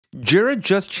Jira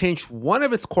just changed one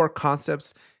of its core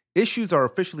concepts. Issues are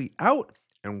officially out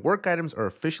and work items are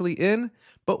officially in.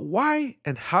 But why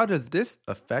and how does this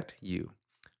affect you?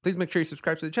 Please make sure you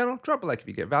subscribe to the channel, drop a like if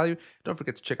you get value. Don't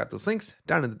forget to check out those links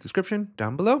down in the description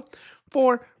down below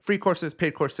for free courses,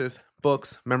 paid courses,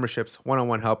 books, memberships,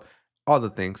 one-on-one help, all the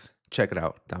things. Check it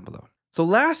out down below. So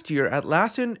last year,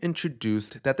 Atlassian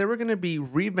introduced that they were going to be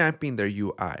revamping their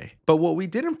UI. But what we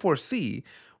didn't foresee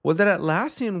was that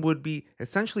Atlassian would be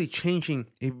essentially changing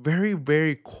a very,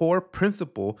 very core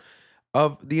principle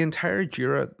of the entire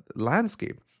Jira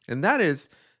landscape. And that is,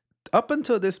 up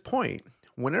until this point,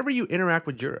 whenever you interact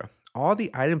with Jira, all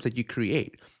the items that you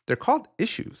create, they're called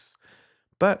issues.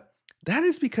 But that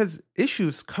is because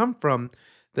issues come from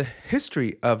the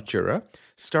history of Jira,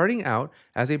 starting out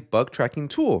as a bug tracking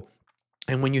tool.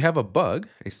 And when you have a bug,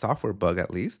 a software bug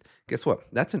at least, guess what?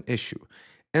 That's an issue.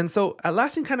 And so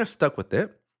Atlassian kind of stuck with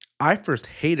it. I first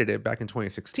hated it back in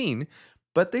 2016,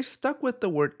 but they stuck with the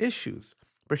word issues.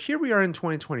 But here we are in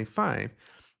 2025,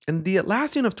 and the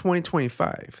Atlassian of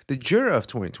 2025, the Jira of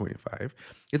 2025,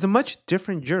 is a much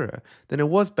different Jira than it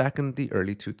was back in the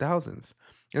early 2000s.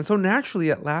 And so naturally,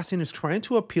 Atlassian is trying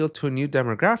to appeal to a new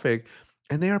demographic,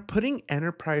 and they are putting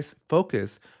enterprise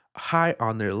focus high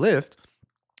on their list.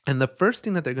 And the first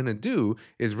thing that they're going to do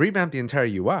is revamp the entire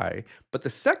UI. But the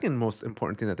second most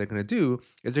important thing that they're going to do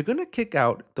is they're going to kick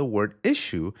out the word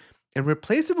issue and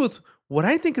replace it with what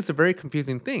I think is a very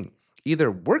confusing thing,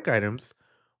 either work items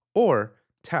or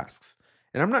tasks.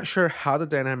 And I'm not sure how the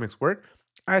dynamics work.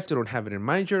 I still don't have it in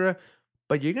my Jira,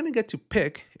 but you're going to get to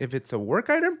pick if it's a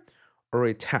work item or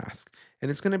a task.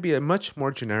 And it's going to be a much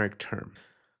more generic term.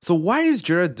 So why is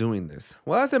Jira doing this?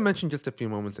 Well, as I mentioned just a few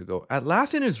moments ago,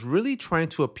 Atlassian is really trying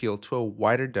to appeal to a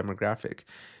wider demographic.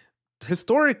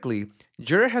 Historically,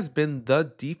 Jira has been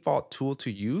the default tool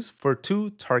to use for two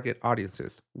target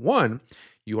audiences. One,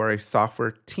 you are a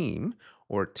software team,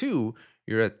 or two,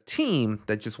 you're a team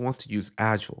that just wants to use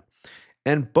Agile.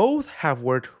 And both have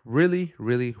worked really,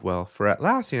 really well for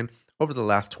Atlassian over the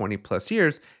last 20 plus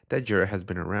years that Jira has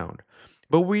been around.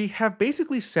 But we have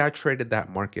basically saturated that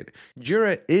market.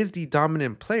 Jira is the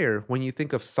dominant player when you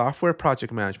think of software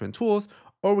project management tools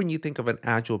or when you think of an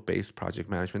Agile-based project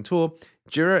management tool.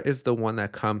 Jira is the one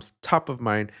that comes top of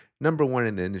mind, number one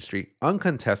in the industry,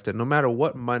 uncontested. No matter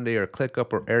what Monday or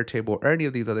ClickUp or Airtable or any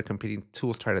of these other competing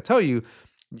tools try to tell you,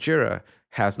 Jira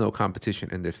has no competition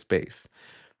in this space.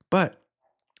 But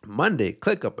Monday,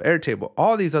 ClickUp, Airtable,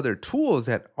 all these other tools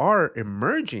that are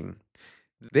emerging,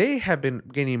 they have been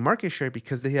gaining market share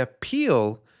because they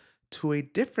appeal to a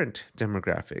different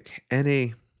demographic and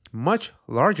a much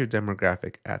larger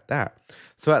demographic at that.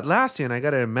 So Atlassian, I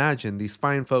got to imagine these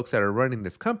fine folks that are running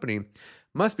this company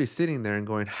must be sitting there and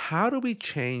going, how do we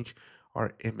change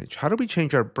our image? How do we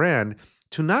change our brand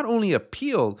to not only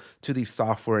appeal to these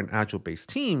software and Agile-based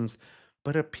teams,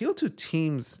 but appeal to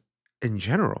teams in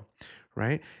general,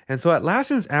 right? And so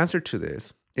Atlassian's answer to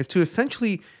this is to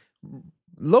essentially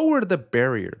lower the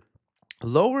barrier,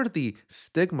 lower the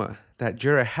stigma that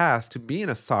Jira has to being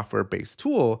a software-based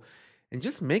tool, and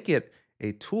just make it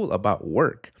a tool about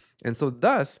work. And so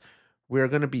thus, we're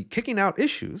going to be kicking out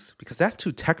issues because that's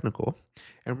too technical,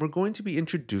 and we're going to be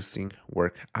introducing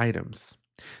work items.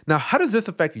 Now, how does this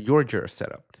affect your Jira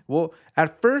setup? Well,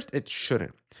 at first, it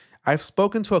shouldn't. I've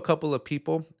spoken to a couple of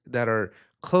people that are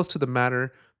close to the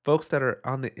matter, folks that are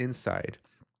on the inside,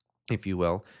 if you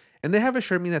will, and they have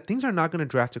assured me that things are not going to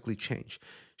drastically change.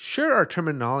 Sure, our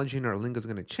terminology and our lingo is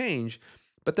going to change,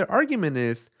 but their argument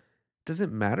is, does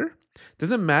it matter?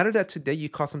 Does it matter that today you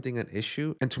call something an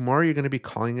issue and tomorrow you're going to be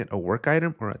calling it a work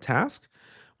item or a task?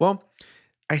 Well,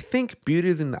 I think beauty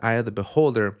is in the eye of the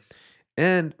beholder,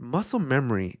 and muscle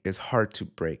memory is hard to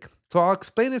break. So I'll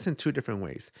explain this in two different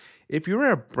ways. If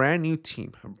you're a brand new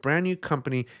team, a brand new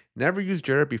company, never used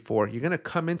Jira before, you're going to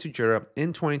come into Jira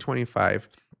in 2025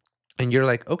 and you're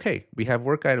like, okay, we have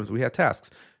work items, we have tasks.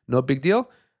 No big deal.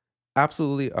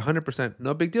 Absolutely 100%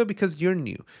 no big deal because you're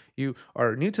new. You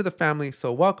are new to the family,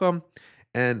 so welcome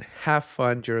and have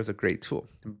fun. Jira is a great tool.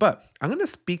 But I'm going to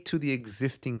speak to the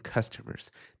existing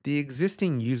customers, the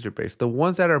existing user base, the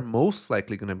ones that are most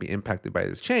likely going to be impacted by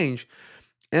this change.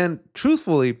 And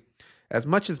truthfully, as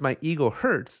much as my ego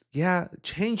hurts, yeah,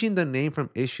 changing the name from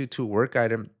issue to work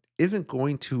item isn't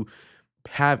going to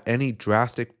have any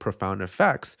drastic, profound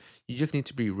effects. You just need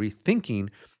to be rethinking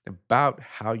about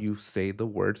how you say the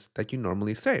words that you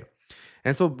normally say.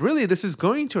 And so really, this is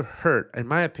going to hurt, in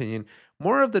my opinion,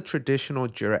 more of the traditional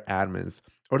Jira admins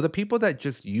or the people that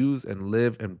just use and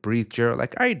live and breathe Jira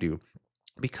like I do.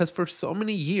 Because for so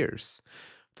many years,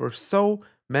 for so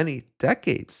many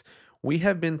decades, we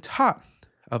have been taught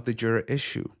of the Jira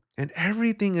issue. And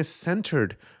everything is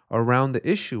centered around the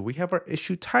issue. We have our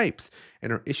issue types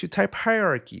and our issue type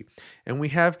hierarchy, and we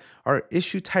have our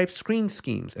issue type screen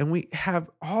schemes, and we have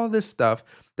all this stuff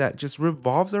that just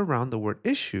revolves around the word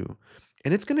issue.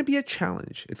 And it's going to be a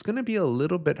challenge. It's going to be a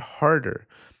little bit harder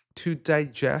to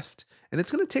digest, and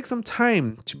it's going to take some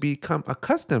time to become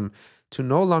accustomed to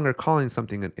no longer calling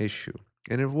something an issue.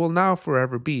 And it will now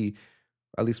forever be,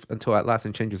 at least until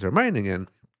Atlassian changes their mind again,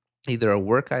 either a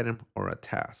work item or a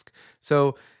task.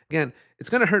 So again, it's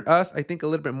going to hurt us, I think, a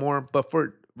little bit more, but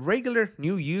for regular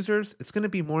new users, it's going to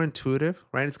be more intuitive,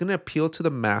 right? It's going to appeal to the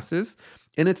masses,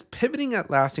 and it's pivoting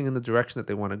Atlassian in the direction that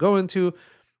they want to go into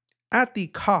at the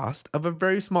cost of a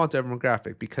very small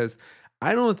demographic, because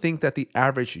I don't think that the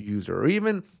average user or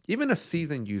even a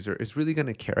seasoned user is really going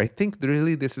to care. I think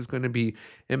really this is going to be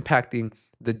impacting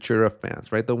the Jira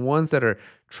fans, right? The ones that are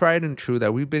tried and true,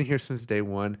 that we've been here since day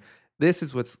one. This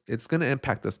is it's going to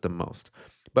impact us the most.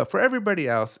 But for everybody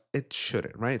else, it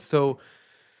shouldn't, right? So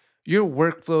your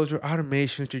workflows, your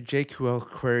automations, your JQL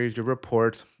queries, your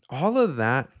reports, all of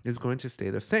that is going to stay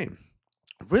the same.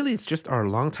 Really, it's just our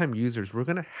longtime users. We're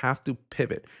going to have to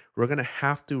pivot. We're going to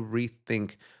have to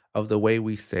rethink of the way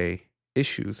we say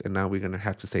issues. And now we're going to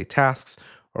have to say tasks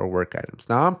or work items.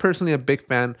 Now, I'm personally a big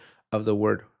fan of the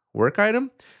word work item.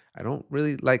 I don't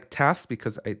really like tasks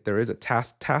because there is a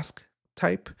task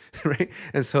type, right?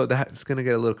 And so that's going to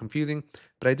get a little confusing.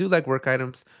 But I do like work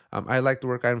items. I like the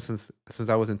work items since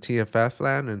I was in TFS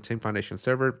land and Team Foundation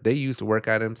server. They used work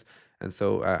items. And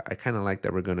so I kind of like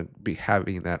that we're going to be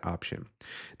having that option.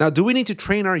 Now, do we need to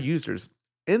train our users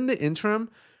in the interim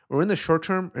or in the short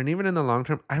term and even in the long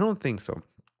term? I don't think so.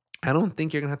 I don't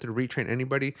think you're going to have to retrain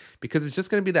anybody, because it's just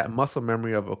going to be that muscle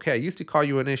memory of, okay, I used to call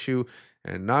you an issue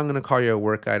and now I'm going to call you a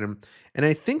work item. And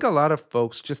I think a lot of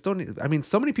folks just don't, I mean,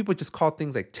 so many people just call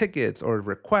things like tickets or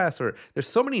requests, or there's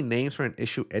so many names for an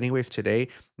issue anyways today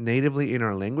natively in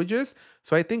our languages.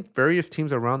 So I think various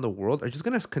teams around the world are just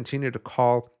going to continue to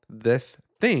call this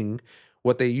thing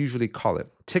what they usually call it.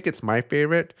 Ticket's my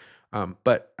favorite,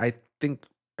 but I think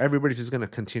everybody's just going to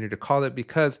continue to call it,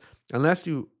 because unless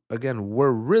you, again,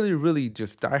 we're really, really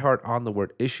just diehard on the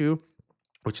word issue,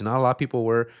 which not a lot of people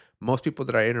were. Most people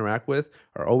that I interact with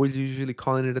are always usually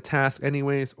calling it a task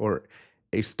anyways, or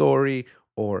a story,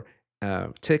 or a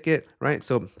ticket, right?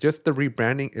 So just the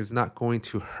rebranding is not going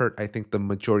to hurt, I think, the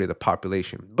majority of the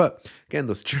population. But again,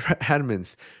 those Jira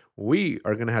admins, we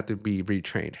are going to have to be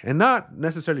retrained, and not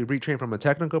necessarily retrained from a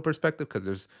technical perspective, because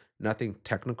there's nothing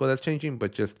technical that's changing,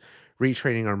 but just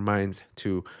retraining our minds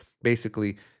to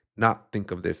basically not think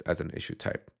of this as an issue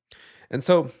type. And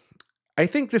so I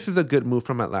think this is a good move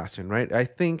from Atlassian, right? I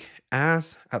think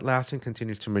as Atlassian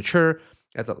continues to mature,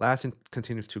 as Atlassian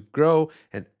continues to grow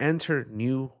and enter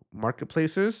new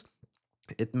marketplaces,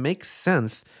 it makes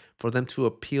sense for them to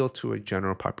appeal to a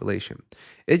general population.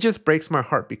 It just breaks my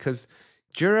heart, because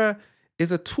Jira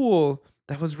is a tool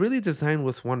that was really designed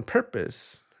with one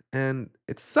purpose. And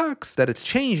it sucks that it's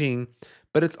changing,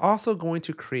 but it's also going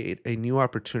to create a new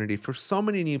opportunity for so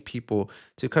many new people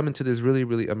to come into this really,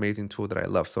 really amazing tool that I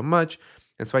love so much.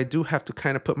 And so I do have to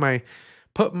kind of put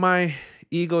my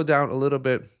ego down a little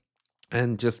bit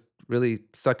and just really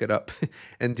suck it up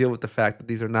and deal with the fact that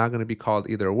these are not going to be called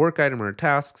either a work item or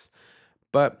tasks.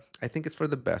 But I think it's for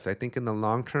the best. I think in the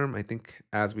long term, I think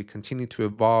as we continue to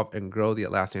evolve and grow the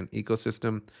Atlassian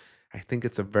ecosystem, I think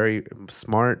it's a very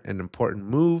smart and important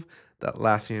move that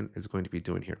Atlassian is going to be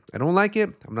doing here. I don't like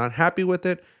it. I'm not happy with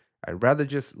it. I'd rather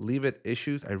just leave it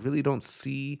issues. I really don't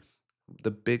see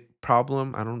the big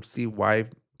problem. I don't see why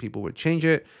people would change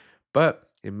it, but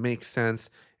it makes sense.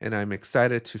 And I'm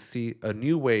excited to see a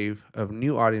new wave of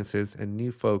new audiences and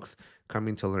new folks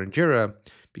coming to learn Jira,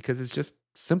 because it's just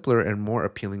simpler and more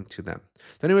appealing to them.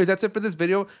 So anyways, that's it for this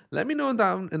video. Let me know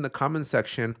down in the comment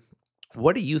section,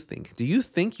 what do you think? Do you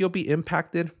think you'll be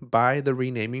impacted by the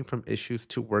renaming from issues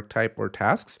to work type or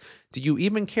tasks? Do you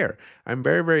even care? I'm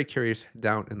very, very curious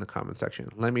down in the comment section.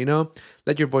 Let me know,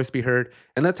 let your voice be heard,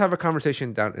 and let's have a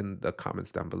conversation down in the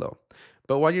comments down below.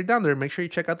 But while you're down there, make sure you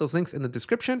check out those links in the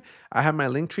description. I have my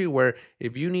Linktree where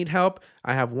if you need help,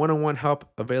 I have one-on-one help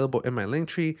available in my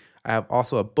Linktree. I have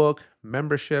also a book,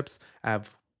 memberships, I have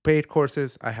paid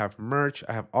courses, I have merch,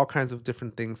 I have all kinds of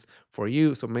different things for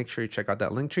you. So make sure you check out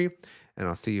that Linktree, and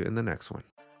I'll see you in the next one.